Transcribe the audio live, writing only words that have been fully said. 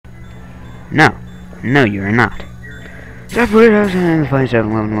No. No, you are not. Separate us and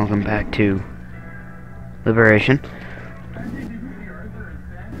 5711, welcome back to Liberation.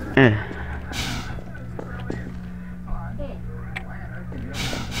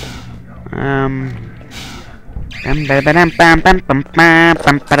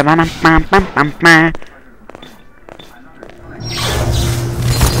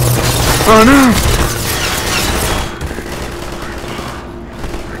 Oh no!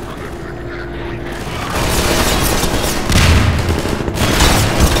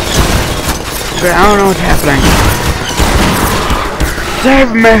 I don't know what's happening.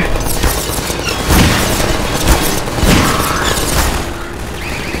 Save me!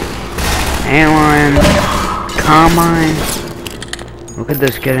 Airline, Combine. Look at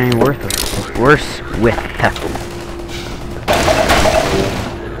this get any worse with.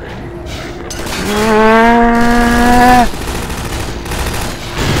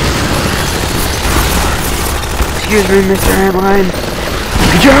 Excuse me, Mr. Airline.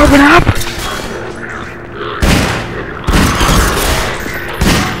 Could you open up?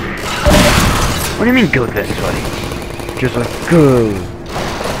 What do you mean go this way? Just like go.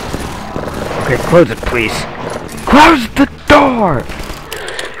 Okay, close it, please. Close the door!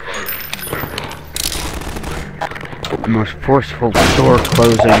 The most forceful door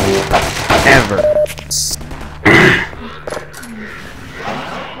closing ever.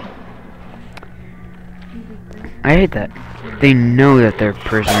 I hate that. They know that their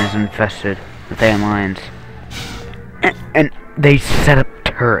prison is infested with landmines. And they set up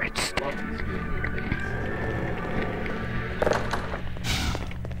turrets.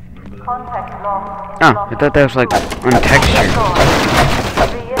 Oh, I thought that was like untextured.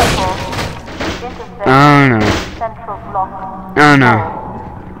 Oh no. Oh no.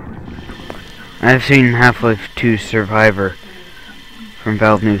 I've seen Half-Life 2 Survivor from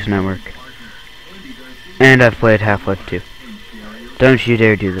Valve News Network. And I've played Half-Life 2. Don't you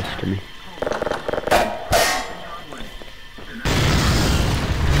dare do this to me.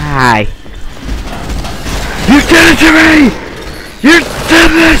 Hi. You did it to me! You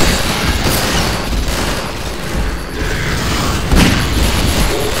did this!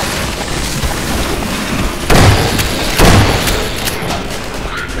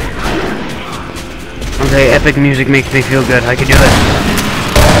 Okay, epic music makes me feel good. I can do it.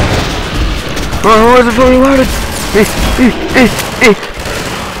 Oh, it wasn't fully loaded.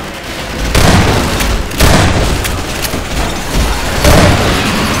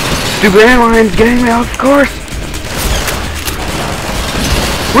 Stupid airlines getting me off course.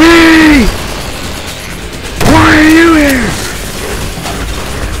 Whee! Why are you here?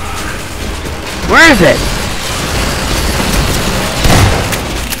 Where is it?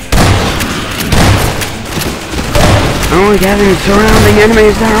 I'm only having surrounding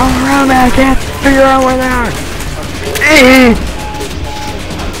enemies that are all around me. I can't figure out where they are.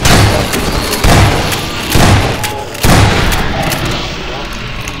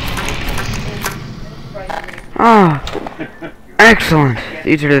 Ah, excellent.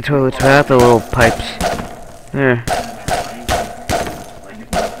 These are the toilets without the little pipes. There.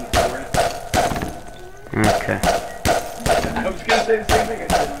 Okay. I was gonna say the same thing.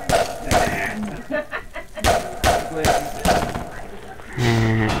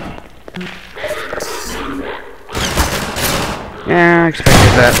 Yeah, I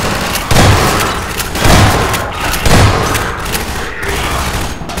expected that.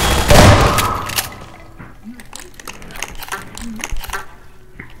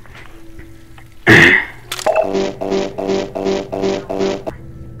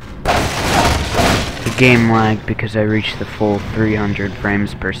 The game lagged because I reached the full 300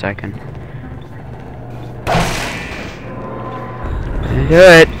 frames per second. I do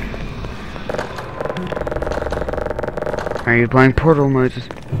it. Are you playing Portal, Moses?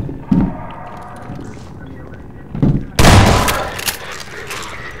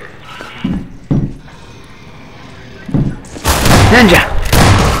 Ninja!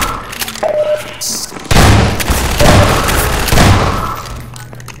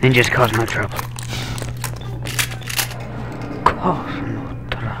 Ninjas cause no trouble. Cause no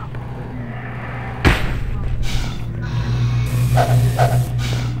trouble.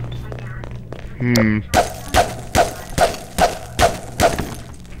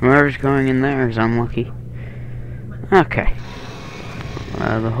 Whoever's going in there is unlucky. Okay.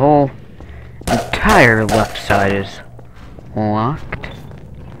 The whole entire left side is locked.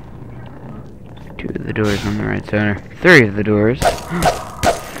 2 of the doors on the right side. 3 of the doors.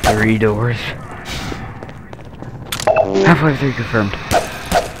 3 doors. Half-Life 3 confirmed.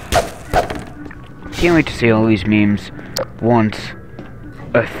 Can't wait to see all these memes once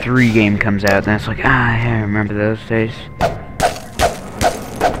a 3 game comes out, then it's like, I remember those days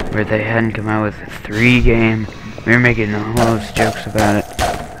where they hadn't come out with a 3 game. We were making all those jokes about it.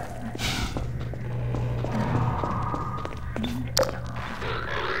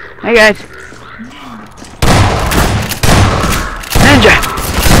 Hey guys! Ninja!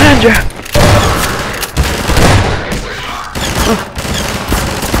 Ninja! Oh.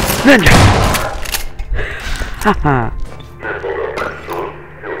 Ninja! Haha!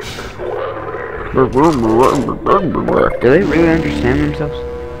 Do they really understand themselves?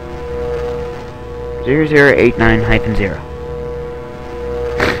 0089-0.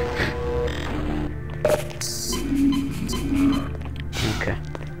 Okay.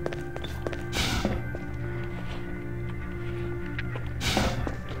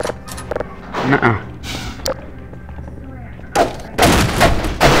 Nuh-uh.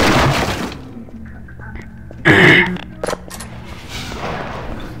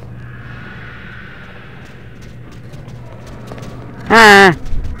 Ah!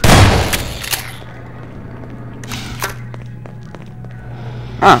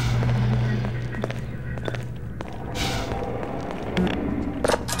 Oh.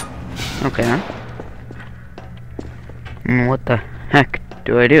 Okay then. What the heck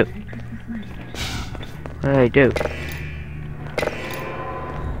do I do? What do I do?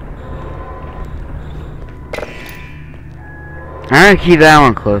 I'm gonna keep that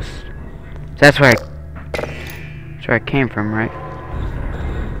one close. That's where I came from, right?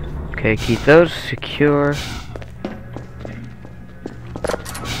 Okay, keep those secure.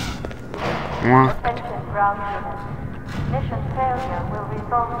 Locked. Mission failure will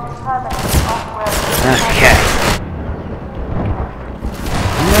result in permanent off-world. Okay.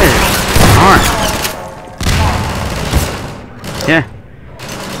 Alright. Yeah.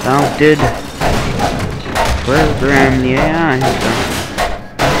 Val did program the AI, so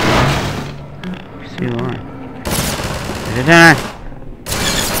see why.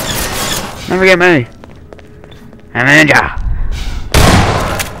 Never get me. I'm a ninja.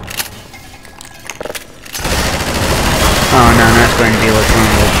 Oh no, that's going to be like one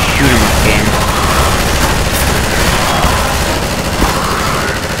of those shoot 'em up games.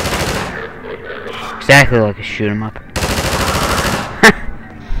 Exactly like a shoot 'em up.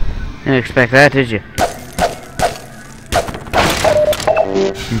 Didn't expect that, did you?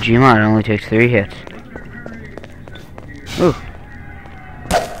 Gmod only takes 3 hits. Ooh.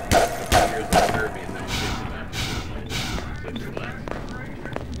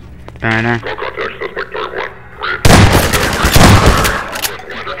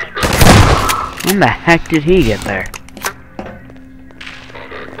 When the heck did he get there?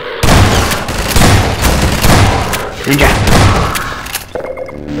 Ninja!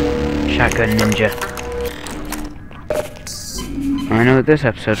 Shotgun ninja. I know what this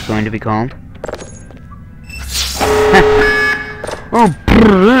episode's going to be called. Oh,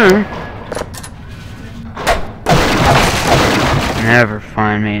 brother. Never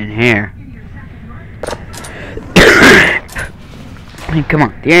find me in here. I mean, come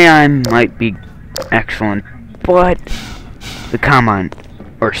on. The AI might be excellent, but the combine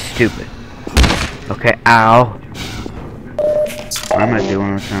are stupid. Okay, ow. I might do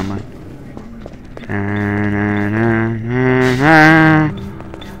one with combine.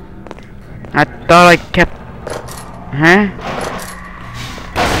 I thought I kept... Huh?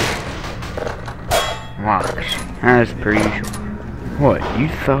 Locked. As per usual. What, you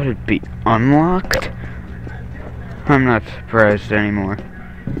thought it'd be unlocked? I'm not surprised anymore.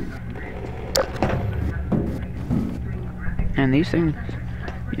 And these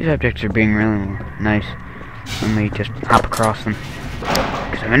objects are being really nice. Let me just hop across them.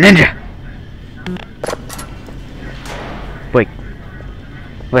 Because I'm a ninja! Wait.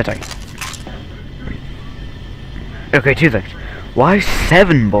 Wait a second. Okay, 2 things. Why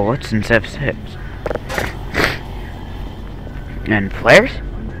 7 bullets instead of 6? And flares?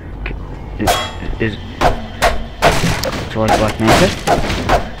 Is so like Black Manta?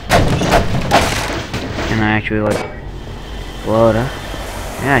 Can I actually like blow it up?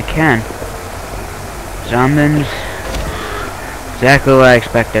 Yeah, I can. Zombies. Exactly what I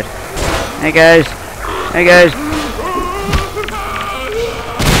expected. Hey guys! Hey guys!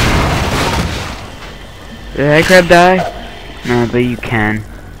 Did that crab die? No, but you can.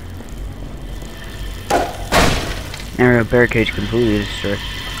 Aerial barricade completely destroyed.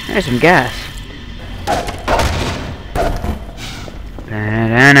 There's some gas.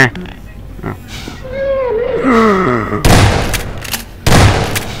 Oh.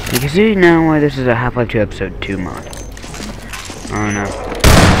 You can see now why this is a Half-Life 2 Episode 2 mod. Oh no.